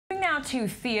to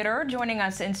theater. Joining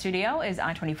us in studio is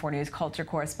I-24 News culture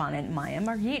correspondent Maya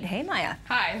Margit. Hey, Maya.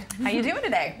 Hi. How you doing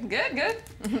today? Good,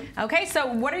 good. Okay, so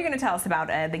what are you going to tell us about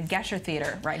the Gesher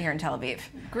Theatre right here in Tel Aviv?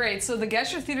 Great. So the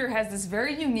Gesher Theatre has this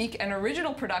very unique and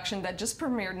original production that just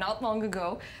premiered not long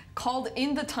ago called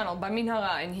In the Tunnel,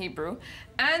 Baminhara in Hebrew.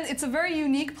 And it's a very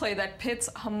unique play that pits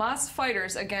Hamas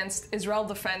fighters against Israel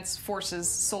Defense Forces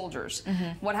soldiers.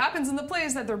 What happens in the play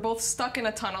is that they're both stuck in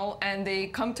a tunnel and they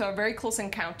come to a very close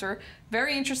encounter.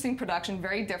 Very interesting production,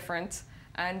 very different.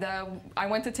 And I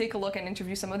went to take a look and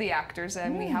interview some of the actors,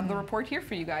 and we have the report here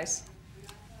for you guys.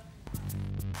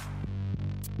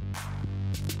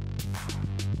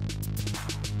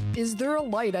 Is there a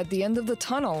light at the end of the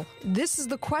tunnel? This is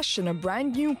the question a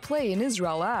brand new play in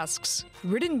Israel asks.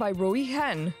 Written by Roy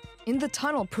Hen, In the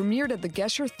Tunnel premiered at the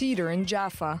Gesher Theatre in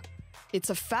Jaffa. It's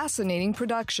a fascinating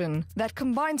production that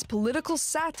combines political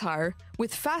satire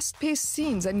with fast-paced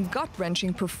scenes and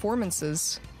gut-wrenching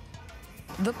performances.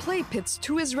 The play pits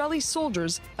two Israeli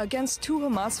soldiers against two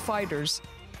Hamas fighters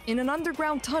in an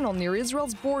underground tunnel near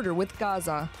Israel's border with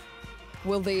Gaza.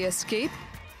 Will they escape?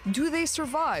 Do they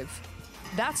survive?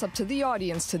 That's up to the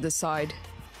audience to decide.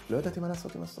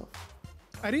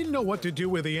 I didn't know what to do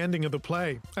with the ending of the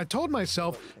play. I told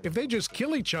myself, if they just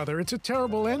kill each other, it's a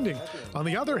terrible ending. On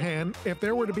the other hand, if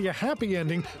there were to be a happy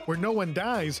ending where no one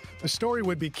dies, the story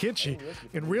would be kitschy.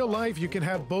 In real life, you can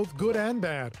have both good and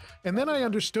bad. And then I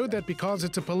understood that because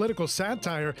it's a political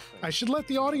satire, I should let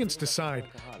the audience decide.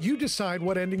 You decide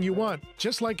what ending you want,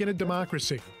 just like in a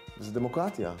democracy.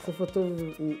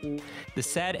 The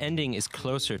sad ending is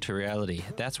closer to reality.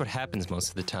 That's what happens most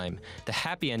of the time. The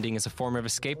happy ending is a form of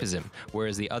escapism,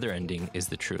 whereas the other ending is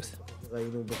the truth.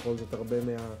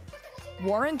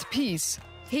 War and peace,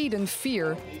 hate and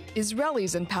fear,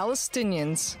 Israelis and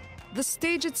Palestinians. The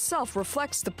stage itself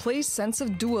reflects the play's sense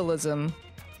of dualism.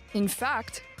 In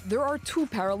fact, there are two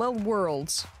parallel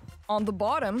worlds. On the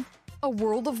bottom, a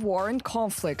world of war and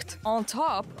conflict. On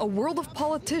top, a world of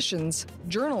politicians,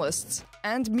 journalists,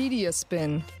 and media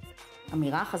spin. The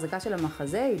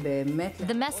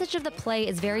message of the play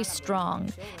is very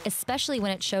strong, especially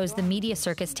when it shows the media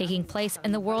circus taking place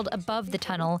in the world above the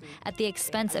tunnel at the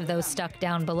expense of those stuck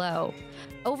down below.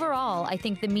 Overall, I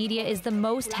think the media is the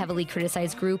most heavily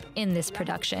criticized group in this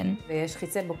production. Although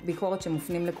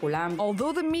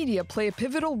the media play a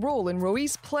pivotal role in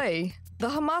Roi's play, the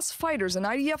Hamas fighters and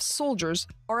IDF soldiers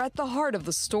are at the heart of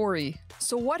the story.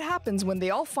 So what happens when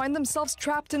they all find themselves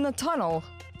trapped in the tunnel?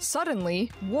 Suddenly,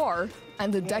 war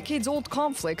and the decades-old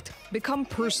conflict become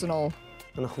personal.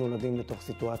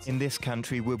 In this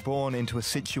country, we're born into a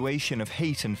situation of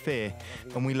hate and fear,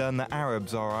 and we learn that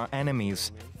Arabs are our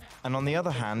enemies. And on the other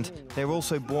hand, they're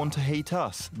also born to hate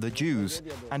us, the Jews,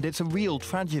 and it's a real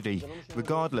tragedy,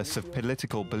 regardless of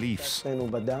political beliefs.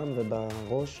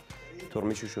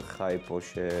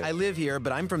 I live here,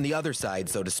 but I'm from the other side,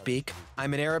 so to speak.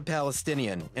 I'm an Arab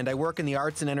Palestinian, and I work in the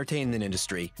arts and entertainment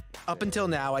industry. Up until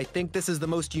now, I think this is the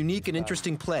most unique and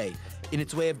interesting play in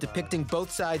its way of depicting both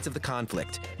sides of the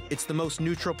conflict. It's the most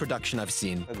neutral production I've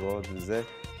seen.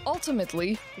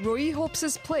 Ultimately, Roy hopes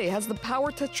his play has the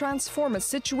power to transform a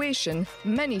situation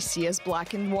many see as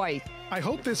black and white. I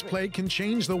hope this play can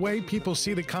change the way people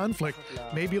see the conflict.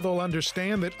 Maybe they'll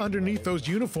understand that underneath those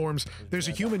uniforms, there's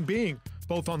a human being,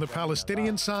 both on the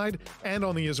Palestinian side and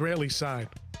on the Israeli side.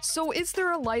 So is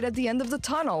there a light at the end of the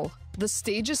tunnel? The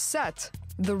stage is set.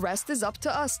 The rest is up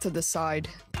to us to decide.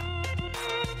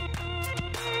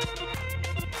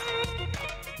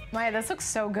 Maya, this looks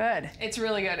so good. It's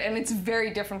really good, and it's very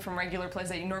different from regular plays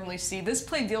that you normally see. This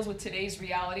play deals with today's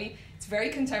reality. It's very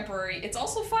contemporary. It's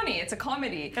also funny. It's a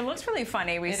comedy. It looks really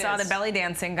funny. We It saw is. the belly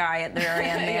dancing guy at the very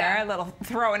end there, Yeah. a little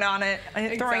throwing on it,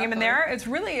 throwing him in Exactly. there.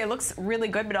 It looks really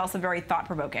good, but also very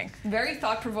thought-provoking. Very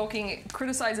thought-provoking. It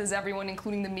criticizes everyone,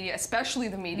 including the media, especially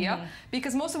the media,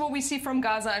 because most of what we see from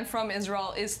Gaza and from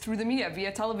Israel is through the media,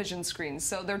 via television screens.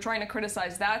 So they're trying to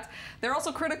criticize that. They're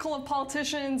also critical of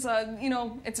politicians.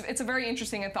 It's a very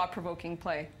interesting and thought-provoking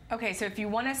play. Okay, so if you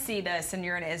want to see this and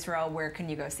you're in Israel, where can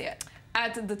you go see it?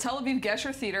 At the Tel Aviv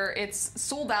Gesher Theatre, it's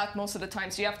sold out most of the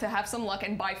time, so you have to have some luck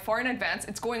and buy far in advance.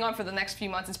 It's going on for the next few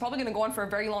months. It's probably going to go on for a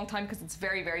very long time because it's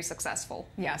very, very successful.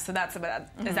 Yeah, so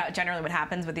is that generally what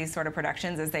happens with these sort of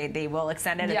productions, is they will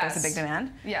extend it if there's a big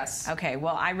demand? Yes. Okay,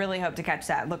 well, I really hope to catch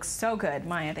that. It looks so good.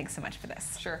 Maya, thanks so much for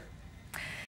this. Sure.